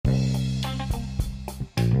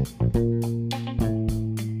Woo!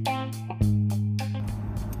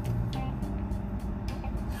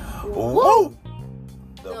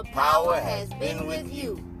 The power has been with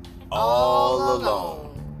you all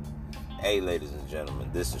along. Hey, ladies and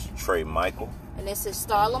gentlemen, this is Trey Michael. And this is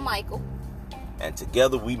Starla Michael. And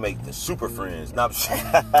together we make the Super Friends. No,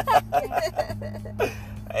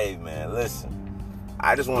 hey, man, listen.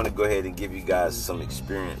 I just want to go ahead and give you guys some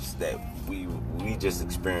experience that we just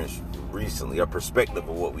experienced recently, a perspective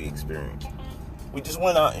of what we experienced. We just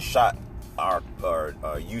went out and shot our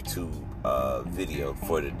YouTube video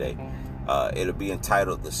for today. It'll be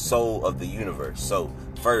entitled The Soul of the Universe. So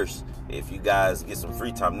first, if you guys get some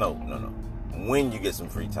free time, when you get some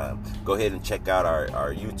free time, go ahead and check out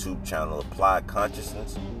our YouTube channel, Applied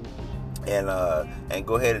Consciousness, and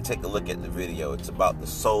go ahead and take a look at the video. It's about the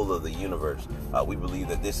soul of the universe. We believe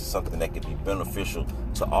that this is something that can be beneficial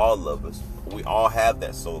to all of us. We all have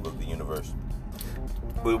that soul of the universe.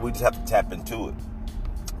 We just have to tap into it.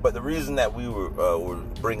 But the reason that we were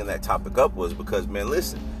bringing that topic up was because, man,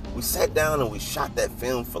 listen, we sat down and we shot that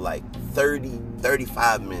film for like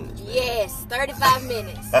 35 minutes. Man. Yes, 35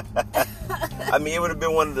 minutes. I mean, it would have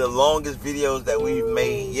been one of the longest videos that we've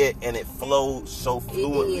made yet, and it flowed so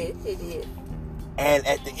fluently. It did. And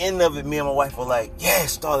at the end of it, me and my wife were like, yeah,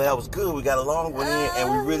 Starla, that was good. We got a long one in,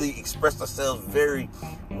 and we really expressed ourselves very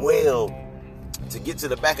well to get to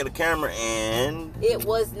the back of the camera, and it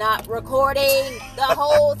was not recording the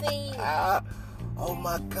whole thing. Oh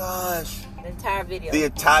my gosh. The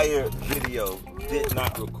entire video did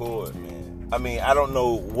not record, man. I mean, I don't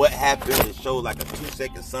know what happened. It showed like a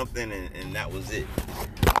 2-second something, and that was it.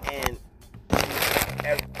 And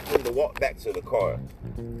when the walk back to the car,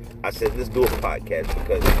 I said, let's do a podcast,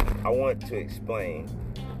 because I want to explain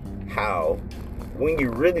how when you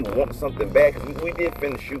really want something bad, because we did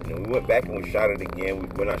finish shooting, we went back and we shot it again.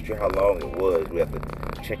 We're not sure how long it was. We have to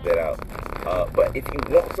check that out. But if you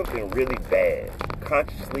want something really bad,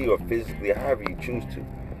 consciously or physically, however you choose to,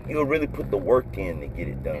 you'll really put the work in to get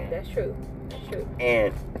it done. That's true.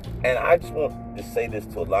 And I just want to say this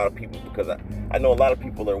to a lot of people, because I know a lot of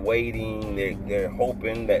people are waiting. They're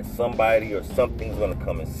hoping that somebody or something's going to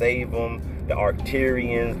come and save them. The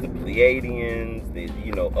Arcturians, the Pleiadians, the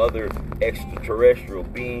other extraterrestrial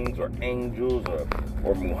beings, or angels,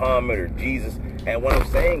 or Muhammad or Jesus. And what I'm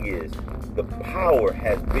saying is, the power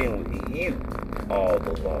has been with you all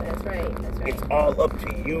along. That's right. It's all up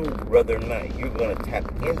to you whether or not you're going to tap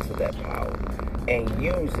into that power and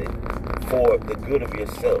use it for the good of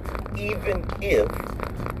yourself, even if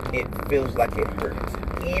it feels like it hurts,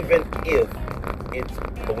 even if it's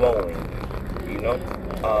blowing you,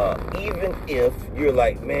 even if you're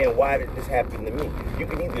like, man, why did this happen to me? You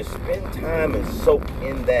can either spend time and soak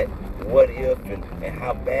in that what if and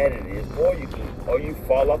how bad it is, or you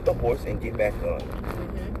fall off the horse and get back on it.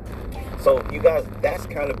 Mm-hmm. So you guys, that's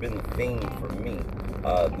kind of been the theme for me,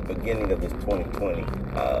 the beginning of this 2020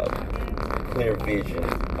 clear vision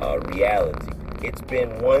reality. It's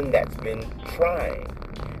been one that's been trying,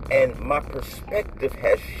 and my perspective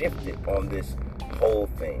has shifted on this whole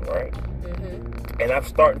thing, right? Mm-hmm. And I'm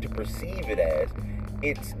starting to perceive it as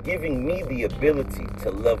it's giving me the ability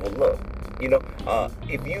to level up.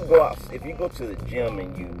 If you go to the gym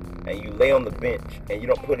and you lay on the bench and you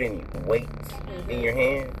don't put any weights in your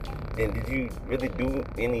hand, then did you really do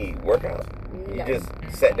any workout? No. You just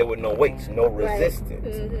sat there with no weights, no resistance.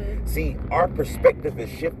 Right. Mm-hmm. See, our perspective has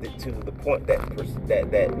shifted to the point that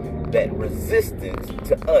resistance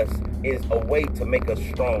to us is a way to make us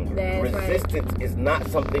stronger. That's resistance is not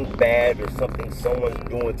something bad or something someone's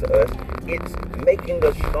doing to us. It's making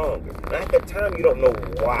us stronger. Now, at the time, you don't know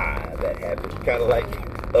why that happened. Kind of like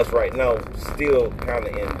us right now, still kind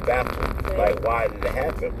of in bafflement. Like, why did it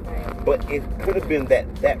happen? But it could have been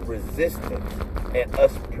that resistance and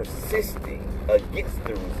us persisting against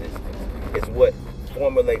the resistance is what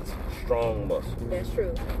formulates strong muscle. That's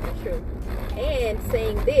true. And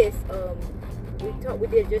saying this, we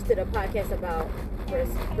did just did a podcast about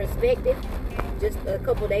perspective just a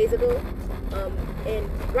couple days ago. And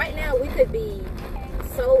right now we could be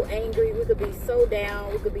so angry, we could be so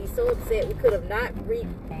down, we could be so upset, we could have not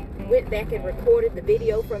went back and recorded the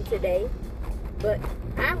video from today. But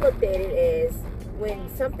I looked at it as, when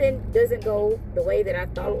something doesn't go the way that I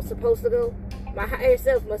thought it was supposed to go, my higher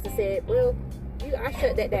self must have said, well, I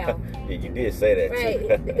shut that down. Yeah, you did say that,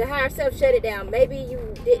 right? Too. The higher self shut it down. Maybe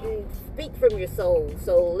you didn't speak from your soul,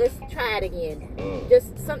 so let's try it again.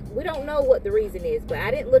 We don't know what the reason is, but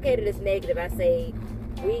I didn't look at it as negative. I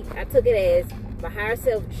took it as my higher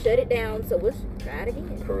self shut it down, so let's try it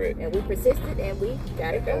again. Correct. And we persisted, and we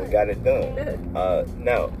got it done.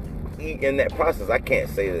 Now, in that process, I can't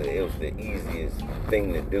say that it was the easiest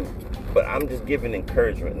thing to do. But I'm just giving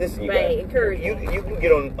encouragement. Listen, you guys, encouragement. You can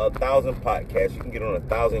get on 1,000 podcasts. You can get on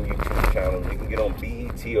 1,000 YouTube channels. You can get on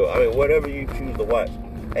BET or whatever you choose to watch.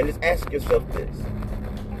 And just ask yourself this.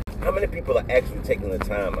 How many people are actually taking the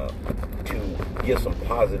time out to give some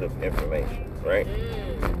positive information, right?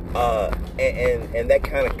 And that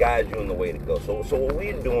kind of guides you in the way to go. So what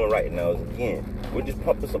we're doing right now is, again, we're just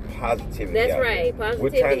pumping some positivity out. That's right, positivity.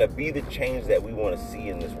 We're trying to be the change that we want to see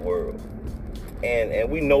in this world. And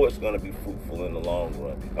we know it's going to be fruitful in the long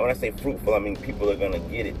run. And when I say fruitful, I mean people are going to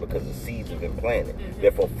get it because the seeds have been planted.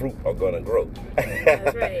 Therefore, fruit are going to grow.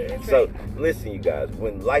 That's right. So, listen, you guys,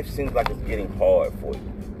 when life seems like it's getting hard for you,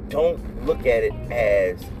 don't look at it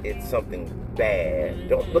as it's something bad.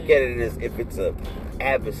 Don't look at it as if it's an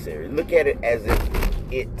adversary. Look at it as if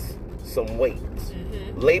it's some weights.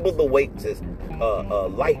 Label the weights as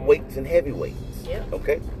light weights and heavy weights. Yep.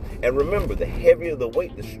 Okay? And remember, the heavier the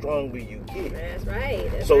weight, the stronger you get. That's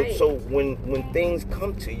right. So when things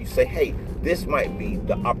come to you, say, hey, this might be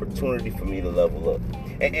the opportunity for me to level up.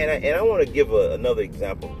 And I want to give another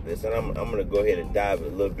example of this, and I'm going to go ahead and dive a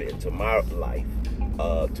little bit into my life,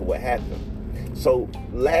 to what happened. So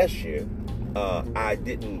last year, I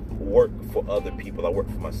didn't work for other people. I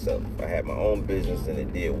worked for myself. I had my own business, and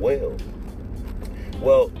it did well.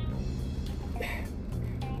 Well,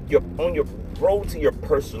 you're on your road to your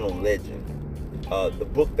personal legend. The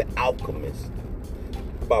book The Alchemist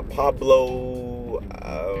by Pablo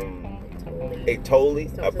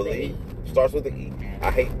Etoli, I believe. Starts with an E.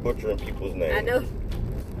 I hate butchering people's names. I know.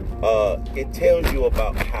 It tells you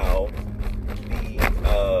about how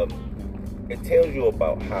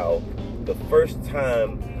the first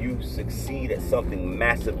time you succeed at something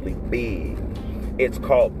massively big, it's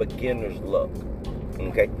called beginner's luck.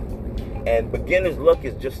 Okay? And beginner's luck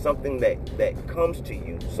is just something that comes to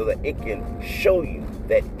you so that it can show you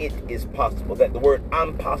that it is possible. That the word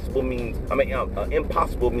impossible means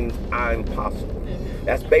I'm possible.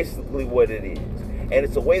 That's basically what it is. And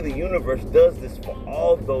it's a way the universe does this for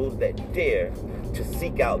all those that dare to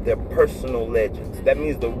seek out their personal legends. That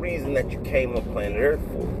means the reason that you came on planet Earth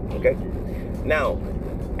for. Okay? Now,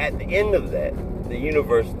 at the end of that, the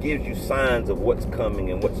universe gives you signs of what's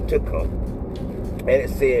coming and what's to come. And it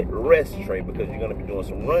said, rest, Trey, because you're going to be doing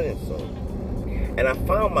some running soon. And I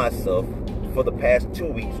found myself, for the past 2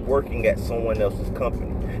 weeks, working at someone else's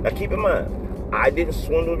company. Now, keep in mind, I didn't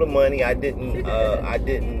swindle the money. I didn't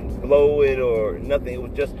blow it or nothing. It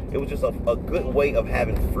was just a good way of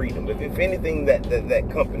having freedom. If anything, that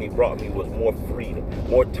company brought me was more freedom,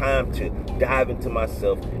 more time to dive into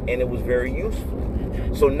myself, and it was very useful.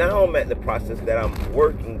 So now I'm at the process that I'm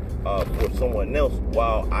working for someone else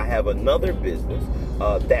while I have another business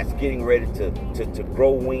that's getting ready to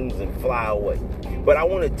grow wings and fly away. But I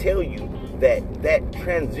want to tell you that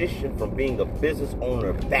transition from being a business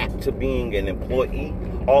owner back to being an employee,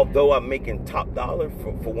 although I'm making top dollar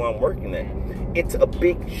for where I'm working at, it's a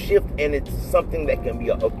big shift, and it's something that can be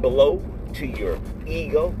a blow to your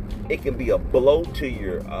ego. It can be a blow to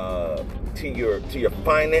your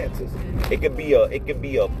finances. It could be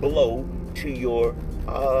a blow to your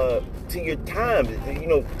time,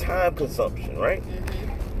 time consumption, right?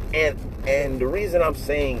 And the reason I'm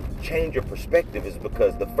saying change your perspective is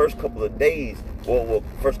because the first couple of days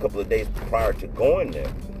prior to going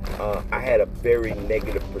there, I had a very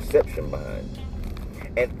negative perception behind it.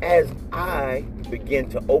 And as I begin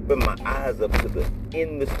to open my eyes up to the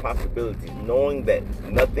endless possibilities, knowing that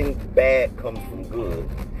nothing bad comes from good,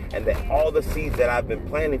 and that all the seeds that I've been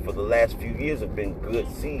planting for the last few years have been good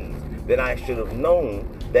seeds, then I should have known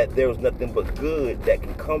that there was nothing but good that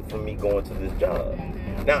can come from me going to this job.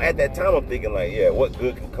 Now, at that time, I'm thinking like, yeah, what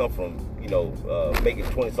good can come from, making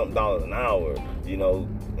 $20-something an hour?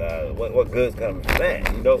 What good's coming from that?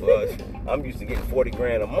 I'm used to getting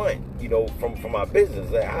 $40,000 a month, from my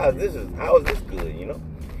business. Like, how is this good,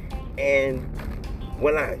 And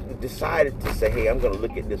when I decided to say, hey, I'm going to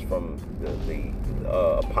look at this from the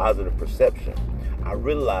positive perception, I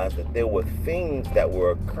realized that there were things that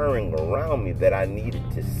were occurring around me that I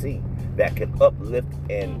needed to see that could uplift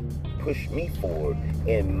and push me forward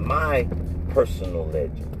in my personal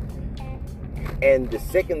legend. And the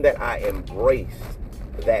second that I embraced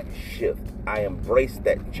that shift, I embraced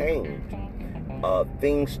that change,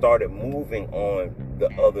 things started moving on the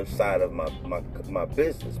other side of my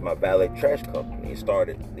business, my valet trash company. It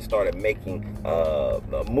started making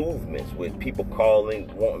movements with people calling,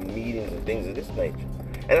 wanting meetings and things of this nature.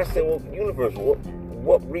 And I said, well, universe,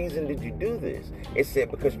 what reason did you do this? It said,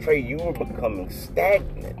 because Trey, you were becoming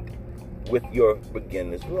stagnant with your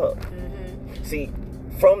beginner's luck. See,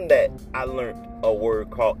 From that, I learned a word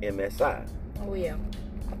called MSI. Oh yeah.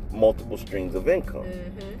 Multiple streams of income.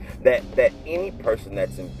 Mm-hmm. That any person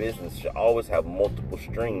that's in business should always have multiple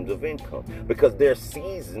streams of income, because there are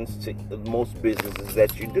seasons to most businesses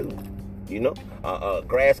that you do. You know, a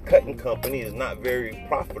grass cutting company is not very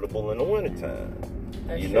profitable in the wintertime.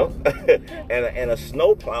 That's you true. know, and a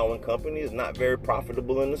snow plowing company is not very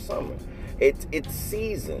profitable in the summer. It's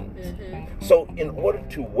seasons. Mm-hmm. So in order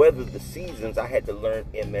to weather the seasons, I had to learn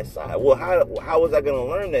MSI. Well, how was I going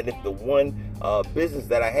to learn that if the one business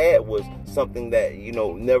that I had was something that, you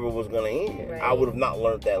know, never was going to end? Right. I would have not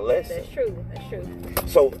learned that lesson. That's true. That's true.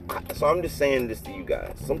 So I'm just saying this to you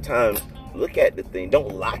guys. Sometimes look at the thing.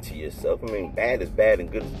 Don't lie to yourself. I mean, bad is bad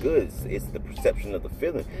and good is good. It's the perception of the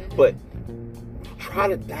feeling. Mm-hmm. But try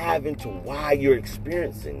to dive into why you're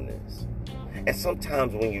experiencing this. And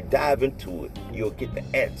sometimes when you dive into it, you'll get the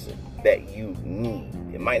answer that you need.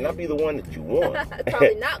 It might not be the one that you want.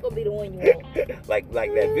 Probably not gonna be the one you want. like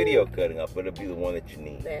that video cutting up, but it'll be the one that you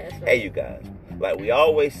need. That's right. Hey, you guys, like we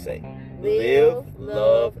always say, live,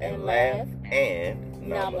 love, and laugh, and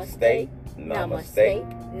namaste, namaste,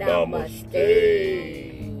 namaste.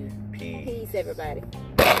 Peace. Peace, everybody.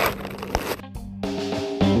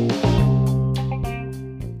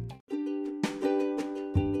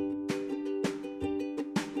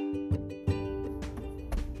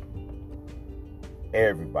 Hey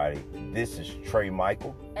everybody, this is Trey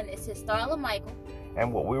Michael. And this is Starla Michael.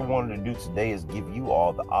 And what we're wanting to do today is give you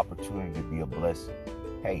all the opportunity to be a blessing.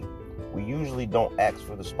 Hey, we usually don't ask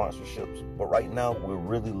for the sponsorships, but right now we're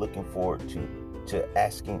really looking forward to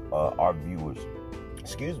asking our viewers,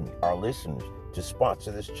 our listeners, to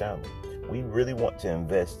sponsor this channel. We really want to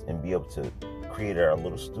invest and be able to create our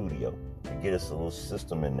little studio and get us a little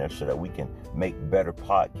system in there so that we can make better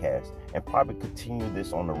podcasts and probably continue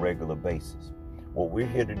this on a regular basis. What we're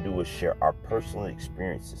here to do is share our personal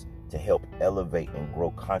experiences to help elevate and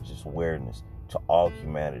grow conscious awareness to all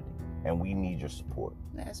humanity. And we need your support.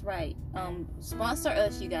 That's right. Sponsor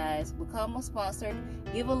us, you guys. Become a sponsor.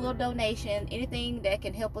 Give a little donation. Anything that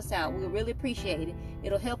can help us out. We'll really appreciate it.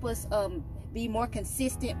 It'll help us be more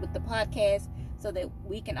consistent with the podcast so that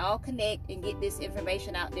we can all connect and get this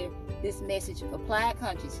information out there. This message of applied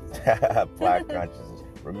consciousness. Applied consciousness.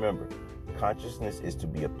 Remember, consciousness is to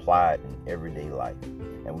be applied in everyday life.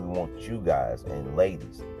 And we want you guys and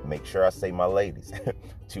ladies, make sure I say my ladies,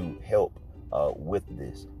 to help with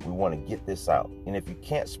this. We want to get this out. And if you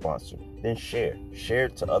can't sponsor, then share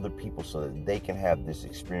it to other people so that they can have this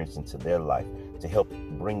experience into their life, to help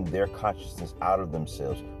bring their consciousness out of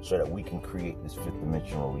themselves so that we can create this fifth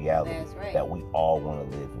dimensional reality That's right. that we all want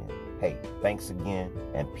to live in. Hey, thanks again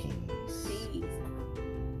and peace. Peace.